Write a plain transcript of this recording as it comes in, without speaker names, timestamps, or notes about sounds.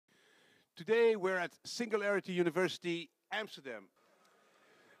Today we're at Singularity University, Amsterdam.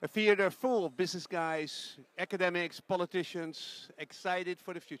 A theater full of business guys, academics, politicians, excited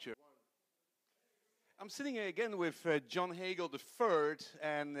for the future. I'm sitting here again with John Hagel III,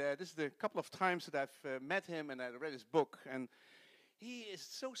 and this is the couple of times that I've met him and I read his book. And he is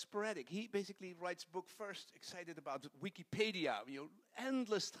so sporadic. He basically writes book first, excited about Wikipedia,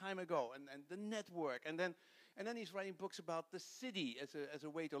 endless time ago, and the network, and then he's writing books about the city as a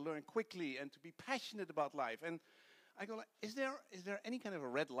way to learn quickly and to be passionate about life. And I go, is there any kind of a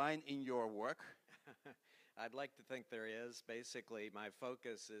red line in your work? I'd like to think there is. Basically, my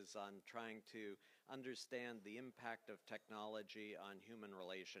focus is on trying to understand the impact of technology on human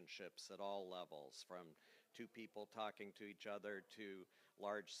relationships at all levels, from two people talking to each other to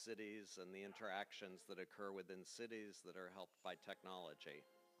large cities and the interactions that occur within cities that are helped by technology.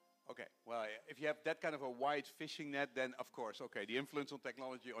 Okay, well, if you have that kind of a wide fishing net, then of course, okay, the influence on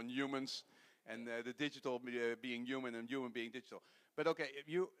technology on humans and the digital being human and human being digital. But okay,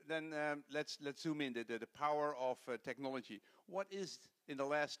 let's zoom in the power of technology. What is in the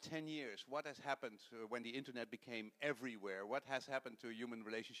last 10 years? What has happened when the internet became everywhere? What has happened to human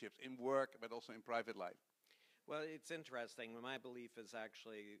relationships in work, but also in private life? Well, it's interesting. My belief is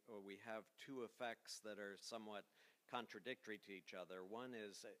actually we have two effects that are somewhat contradictory to each other. One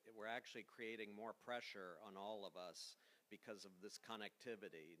is we're actually creating more pressure on all of us because of this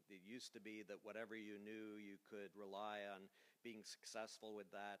connectivity. It used to be that whatever you knew, you could rely on being successful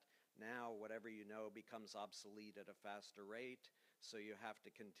with that. Now, whatever you know becomes obsolete at a faster rate, so you have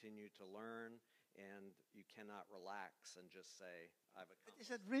to continue to learn, and you cannot relax and just say, I've accomplished. Is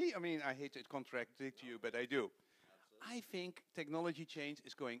that really? I mean, I hate to contradict you, but I do. Absolutely. I think technology change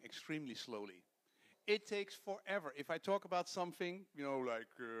is going extremely slowly. It takes forever. If I talk about something, like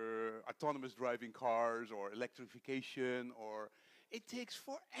autonomous driving cars or electrification, it takes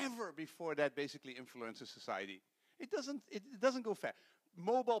forever before that basically influences society. It doesn't go fast.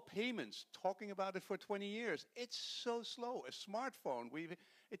 Mobile payments, talking about it for 20 years, it's so slow. A smartphone,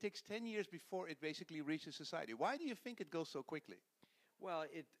 it takes 10 years before it basically reaches society. Why do you think it goes so quickly? Well,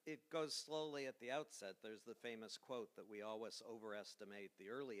 it goes slowly at the outset. There's the famous quote that we always overestimate the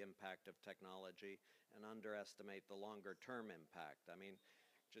early impact of technology and underestimate the longer-term impact. I mean,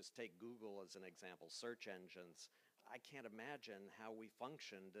 just take Google as an example, search engines. I can't imagine how we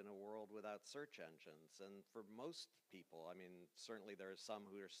functioned in a world without search engines. And for most people, I mean, certainly there are some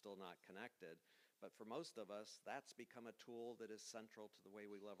who are still not connected, but for most of us, that's become a tool that is central to the way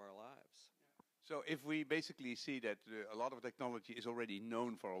we live our lives. So if we basically see that a lot of technology is already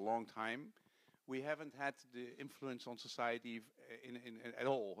known for a long time, we haven't had the influence on society at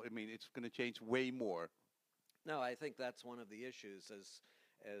all. I mean, it's going to change way more. No, I think that's one of the issues.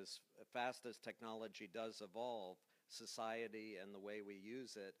 As fast as technology does evolve, society and the way we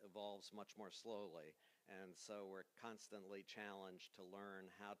use it evolves much more slowly. And so we're constantly challenged to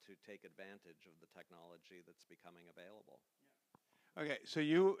learn how to take advantage of the technology that's becoming available. Okay, so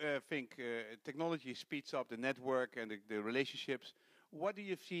you think technology speeds up the network and the relationships. What do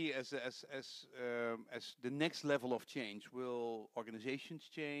you see as the next level of change? Will organizations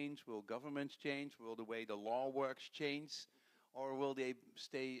change? Will governments change? Will the way the law works change? Or will they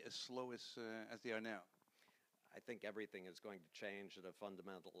stay as slow as they are now? I think everything is going to change at a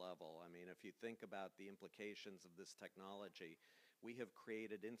fundamental level. I mean, if you think about the implications of this technology, we have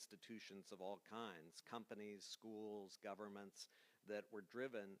created institutions of all kinds, companies, schools, governments, that were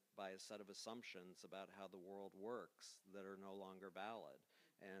driven by a set of assumptions about how the world works that are no longer valid.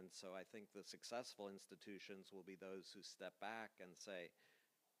 And so I think the successful institutions will be those who step back and say,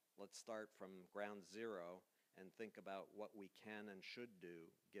 let's start from ground zero and think about what we can and should do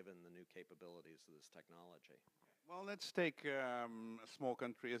given the new capabilities of this technology. Well, let's take a small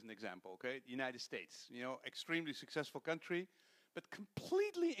country as an example, okay? The United States, extremely successful country, but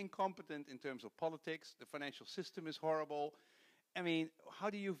completely incompetent in terms of politics. The financial system is horrible. I mean, how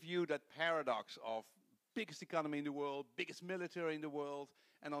do you view that paradox of biggest economy in the world, biggest military in the world,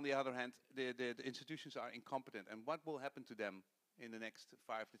 and on the other hand, the institutions are incompetent, and what will happen to them in the next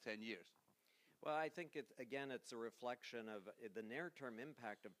 5 to 10 years? Well, I think, it's a reflection of the near-term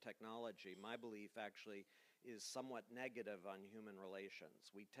impact of technology. My belief actually is somewhat negative on human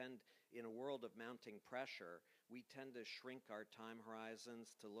relations. We tend, in a world of mounting pressure, we tend to shrink our time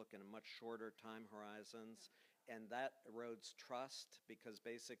horizons to look in much shorter time horizons. And that erodes trust because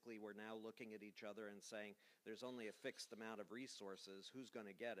basically we're now looking at each other and saying there's only a fixed amount of resources. Who's going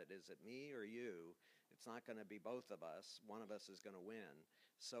to get it? Is it me or you? It's not going to be both of us. One of us is going to win.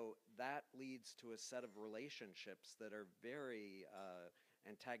 So that leads to a set of relationships that are very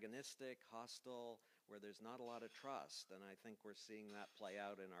antagonistic, hostile, where there's not a lot of trust. And I think we're seeing that play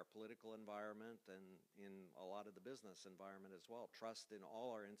out in our political environment and in a lot of the business environment as well. Trust in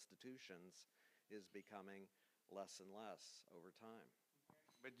all our institutions is becoming less and less over time.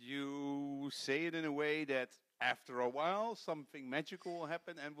 But you say it in a way that after a while something magical will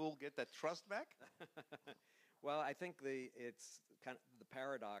happen and we'll get that trust back? Well, I think it's kind of the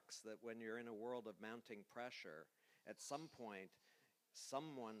paradox that when you're in a world of mounting pressure, at some point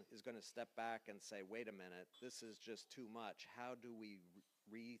someone is going to step back and say, wait a minute, this is just too much. How do we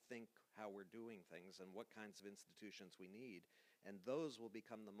rethink how we're doing things and what kinds of institutions we need? And those will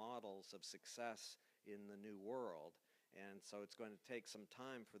become the models of success in the new world. And so it's going to take some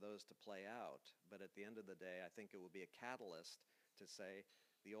time for those to play out. But at the end of the day, I think it will be a catalyst to say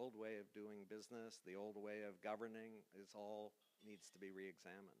the old way of doing business, the old way of governing is all needs to be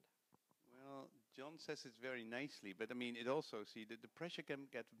re-examined. Well, John says it very nicely, but I mean, it also, see, that the pressure can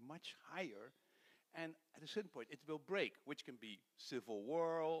get much higher, and at a certain point it will break, which can be civil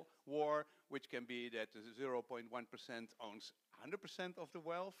war, which can be that the 0.1% owns 100% of the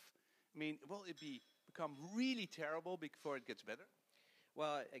wealth. I mean, will it become really terrible before it gets better?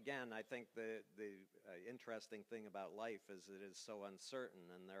 Well, again, I think the interesting thing about life is it is so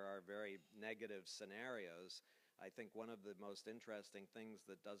uncertain, and there are very negative scenarios. I think one of the most interesting things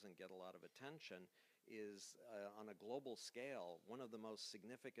that doesn't get a lot of attention is on a global scale, one of the most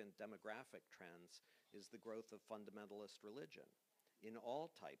significant demographic trends is the growth of fundamentalist religion in all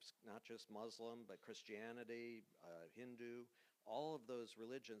types, not just Muslim, but Christianity, Hindu, all of those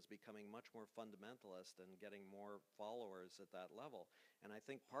religions becoming much more fundamentalist and getting more followers at that level. And I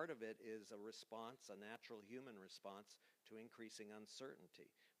think part of it is a response, a natural human response to increasing uncertainty.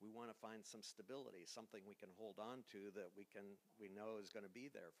 We want to find some stability, something we can hold on to that we know is going to be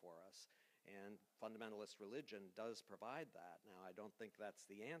there for us. And fundamentalist religion does provide that. Now, I don't think that's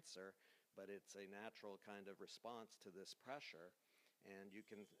the answer, but it's a natural kind of response to this pressure. And you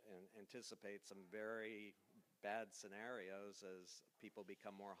can anticipate some very bad scenarios as people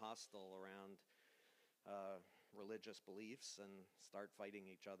become more hostile around religious beliefs and start fighting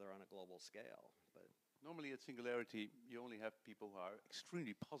each other on a global scale. But normally at Singularity, you only have people who are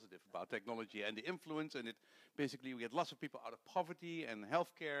extremely positive about technology and the influence, and it basically we get lots of people out of poverty and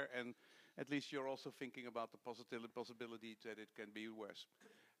healthcare, and at least you're also thinking about the possibility that it can be worse.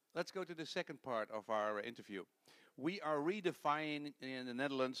 Let's go to the second part of our interview. We are redefining in the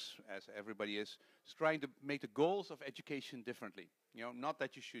Netherlands, as everybody is, trying to make the goals of education differently. You know, not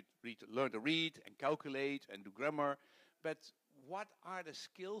that you should learn to read and calculate and do grammar, but what are the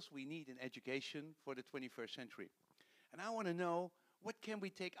skills we need in education for the 21st century? And I want to know, what can we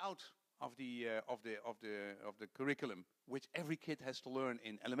take out of the curriculum, which every kid has to learn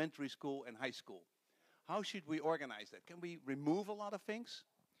in elementary school and high school? How should we organize that? Can we remove a lot of things?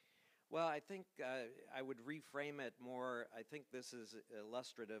 Well, I think I would reframe it more. I think this is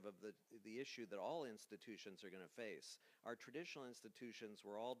illustrative of the issue that all institutions are going to face. Our traditional institutions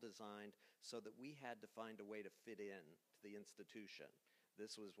were all designed so that we had to find a way to fit in to the institution.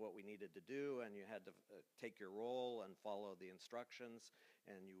 This was what we needed to do, and you had to take your role and follow the instructions,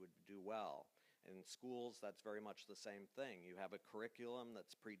 and you would do well. In schools, that's very much the same thing. You have a curriculum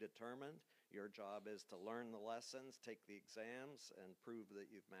that's predetermined. Your job is to learn the lessons, take the exams, and prove that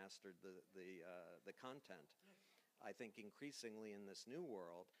you've mastered the content. I think increasingly in this new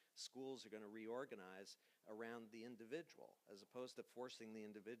world, schools are going to reorganize around the individual, as opposed to forcing the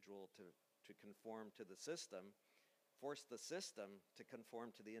individual to conform to the system, force the system to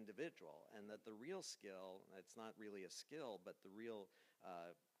conform to the individual, and that the real skill, it's not really a skill, but the real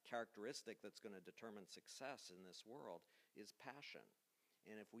characteristic that's going to determine success in this world is passion.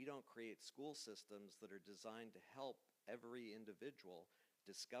 And if we don't create school systems that are designed to help every individual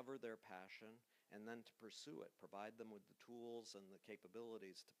discover their passion and then to pursue it, provide them with the tools and the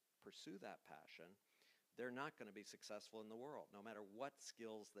capabilities to pursue that passion, they're not going to be successful in the world, no matter what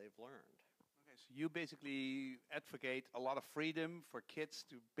skills they've learned. Okay, so you basically advocate a lot of freedom for kids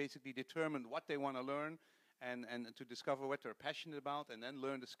to basically determine what they want to learn, and to discover what they're passionate about, and then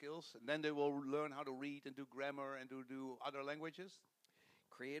learn the skills, and then they will learn how to read and do grammar and do other languages?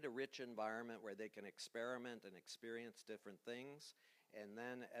 Create a rich environment where they can experiment and experience different things, and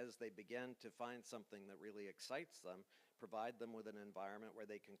then as they begin to find something that really excites them, provide them with an environment where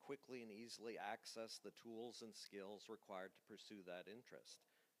they can quickly and easily access the tools and skills required to pursue that interest.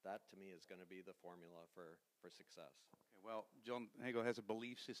 That, to me, is going to be the formula for success. Okay, well, John Hagel has a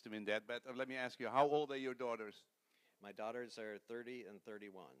belief system in that, but let me ask you, how old are your daughters? My daughters are 30 and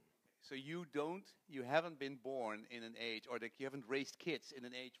 31. So you haven't been born in an age, or that you haven't raised kids in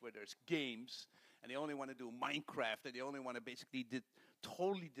an age where there's games, and they only want to do Minecraft, and they only want to basically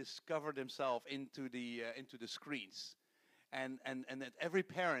totally discover themselves into the screens, and that every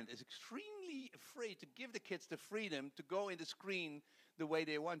parent is extremely afraid to give the kids the freedom to go in the screen the way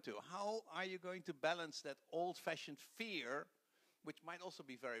they want to. How are you going to balance that old-fashioned fear, which might also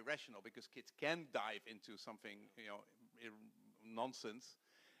be very rational because kids can dive into something, nonsense,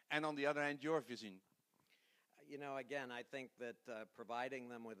 and on the other hand, your vision? Again, I think that providing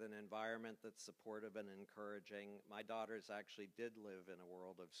them with an environment that's supportive and encouraging. My daughters actually did live in a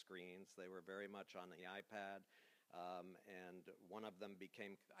world of screens. They were very much on the iPad, and one of them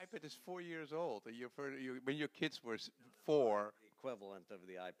became... The iPad is 4 years old. When your kids were 4... The equivalent of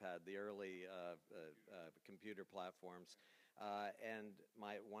the iPad, the early computer platforms. And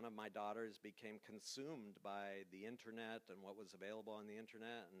one of my daughters became consumed by the internet and what was available on the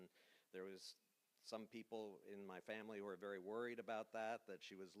internet, and there was some people in my family who were very worried about that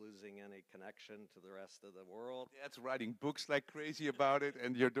she was losing any connection to the rest of the world. Dad's writing books like crazy about it,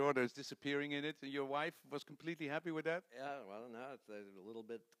 and your daughter is disappearing in it, and your wife was completely happy with that? Yeah, well, no, it's a little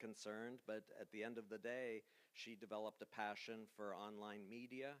bit concerned, but at the end of the day, she developed a passion for online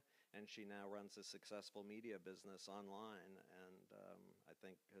media, and she now runs a successful media business online, and I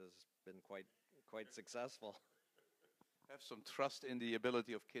think has been quite successful. Have some trust in the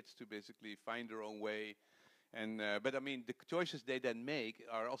ability of kids to basically find their own way, and but I mean the choices they then make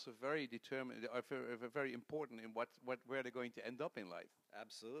are also very determined, are very important in where they're going to end up in life.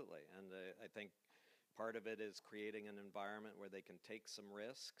 Absolutely, and I think part of it is creating an environment where they can take some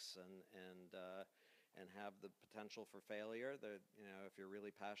risks and have the potential for failure. That if you're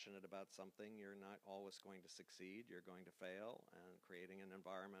really passionate about something, you're not always going to succeed. You're going to fail, and creating an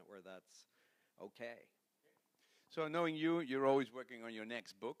environment where that's okay. So knowing you, you're always working on your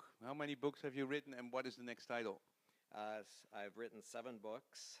next book. How many books have you written, and what is the next title? I've written 7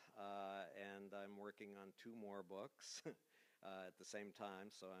 books, and I'm working on 2 more books at the same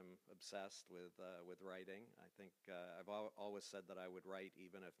time, so I'm obsessed with writing. I think I've always said that I would write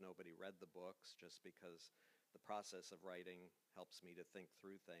even if nobody read the books, just because the process of writing helps me to think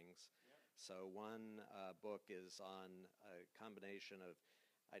through things. Yeah. So one book is on a combination of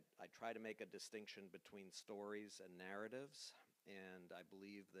I try to make a distinction between stories and narratives, and I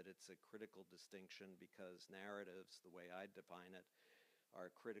believe that it's a critical distinction because narratives, the way I define it, are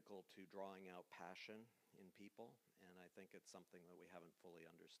critical to drawing out passion in people, and I think it's something that we haven't fully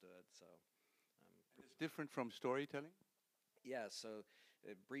understood. So, it's different from storytelling? Yeah, so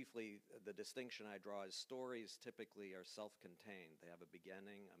briefly, the distinction I draw is stories typically are self-contained. They have a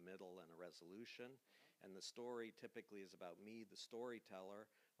beginning, a middle, and a resolution. And the story typically is about me, the storyteller,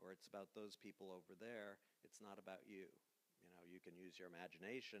 or it's about those people over there. It's not about you. You can use your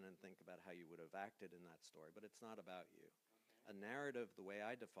imagination and think about how you would have acted in that story, but it's not about you. Okay. A narrative, the way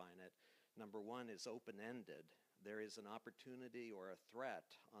I define it, number one, is open-ended. There is an opportunity or a threat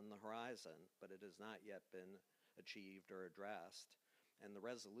on the horizon, but it has not yet been achieved or addressed. And the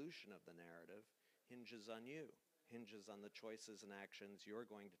resolution of the narrative hinges on you, hinges on the choices and actions you're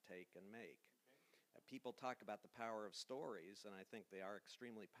going to take and make. People talk about the power of stories, and I think they are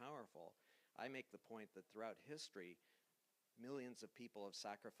extremely powerful. I make the point that throughout history, millions of people have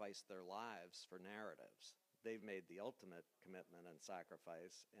sacrificed their lives for narratives. They've made the ultimate commitment and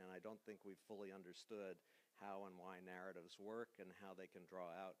sacrifice, and I don't think we've fully understood how and why narratives work and how they can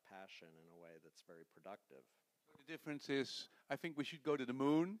draw out passion in a way that's very productive. So the difference is, I think we should go to the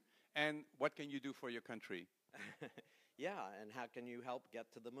moon, and what can you do for your country? Yeah, and how can you help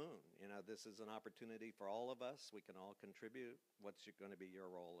get to the moon? This is an opportunity for all of us. We can all contribute. What's going to be your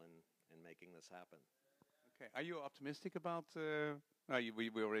role in making this happen? Okay. Are you optimistic about?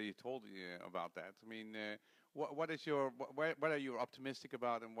 We already told you about that. I mean, what are you optimistic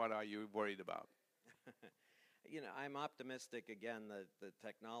about, and what are you worried about? I'm optimistic again that the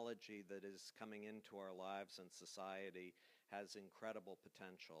technology that is coming into our lives and society has incredible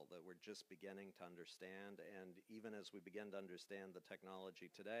potential that we're just beginning to understand. And even as we begin to understand the technology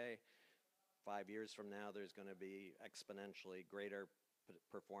today, 5 years from now, there's going to be exponentially greater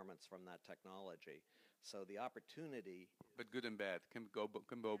performance from that technology. So the opportunity... But good and bad can go both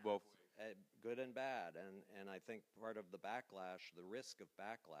ways. Good and bad. And I think part of the backlash, the risk of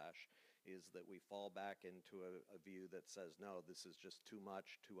backlash, is that we fall back into a view that says, no, this is just too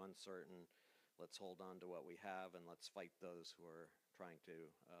much, too uncertain. Let's hold on to what we have, and let's fight those who are trying to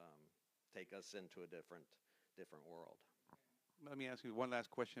take us into a different world. Let me ask you one last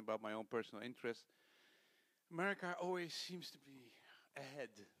question about my own personal interest. America always seems to be ahead.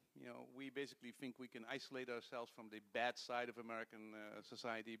 We basically think we can isolate ourselves from the bad side of American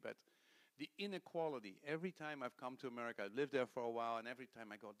society, but the inequality, every time I've come to America, I've lived there for a while, and every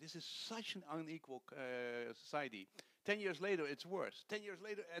time I go, this is such an unequal society. 10 years later, it's worse. 10 years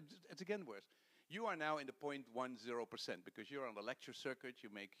later, it's again worse. You are now in the 0.10% because you're on the lecture circuit. You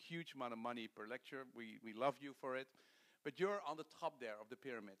make huge amount of money per lecture. We love you for it. But you're on the top there of the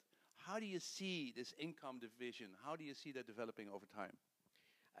pyramid. How do you see this income division? How do you see that developing over time?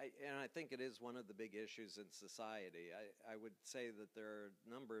 I think it is one of the big issues in society. I would say that there are a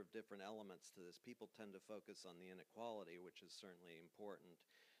number of different elements to this. People tend to focus on the inequality, which is certainly important.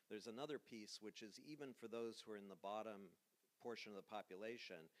 There's another piece, which is even for those who are in the bottom portion of the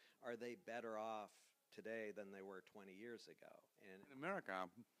population, are they better off today than they were 20 years ago? And in America,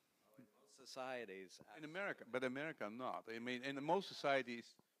 in most societies, in America, but America not. I mean, in most societies,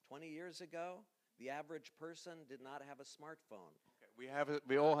 20 years ago, the average person did not have a smartphone.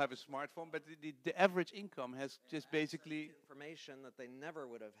 we all have a smartphone, but the average income has just basically information that they never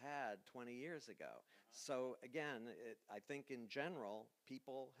would have had 20 years ago. So again, I think in general,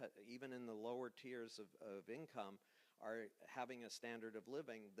 people, even in the lower tiers of income, are having a standard of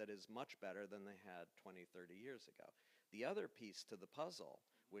living that is much better than they had 20, 30 years ago. The other piece to the puzzle,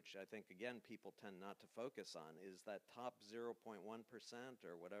 which I think, again, people tend not to focus on, is that top 0.1%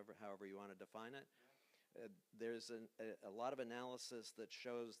 or whatever, however you want to define it. There's a lot of analysis that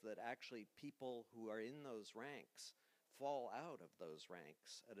shows that actually people who are in those ranks fall out of those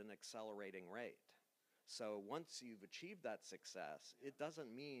ranks at an accelerating rate. So once you've achieved that success, it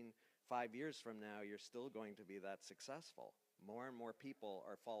doesn't mean 5 years from now you're still going to be that successful. More and more people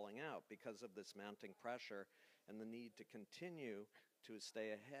are falling out because of this mounting pressure and the need to continue to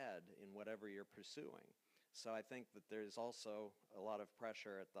stay ahead in whatever you're pursuing. So I think that there's also a lot of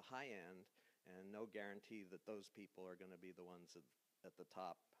pressure at the high end, and no guarantee that those people are going to be the ones at the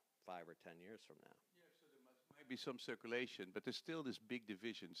top 5 or 10 years from now. Yeah, so there might be some circulation, but there's still this big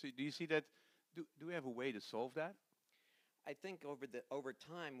division. So do you see that? Do we have a way to solve that? I think over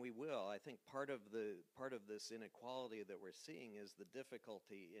time we will. I think part of this inequality that we're seeing is the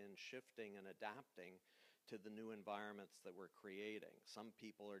difficulty in shifting and adapting to the new environments that we're creating. Some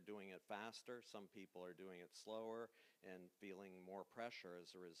people are doing it faster, some people are doing it slower and feeling more pressure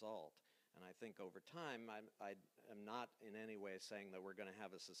as a result. And I think over time, I am not in any way saying that we're going to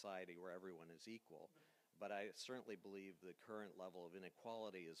have a society where everyone is equal, but I certainly believe the current level of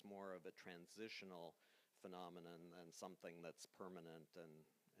inequality is more of a transitional phenomenon than something that's permanent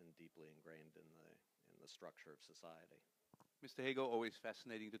and deeply ingrained in the structure of society. Mr. Hagel, always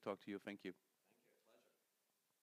fascinating to talk to you. Thank you.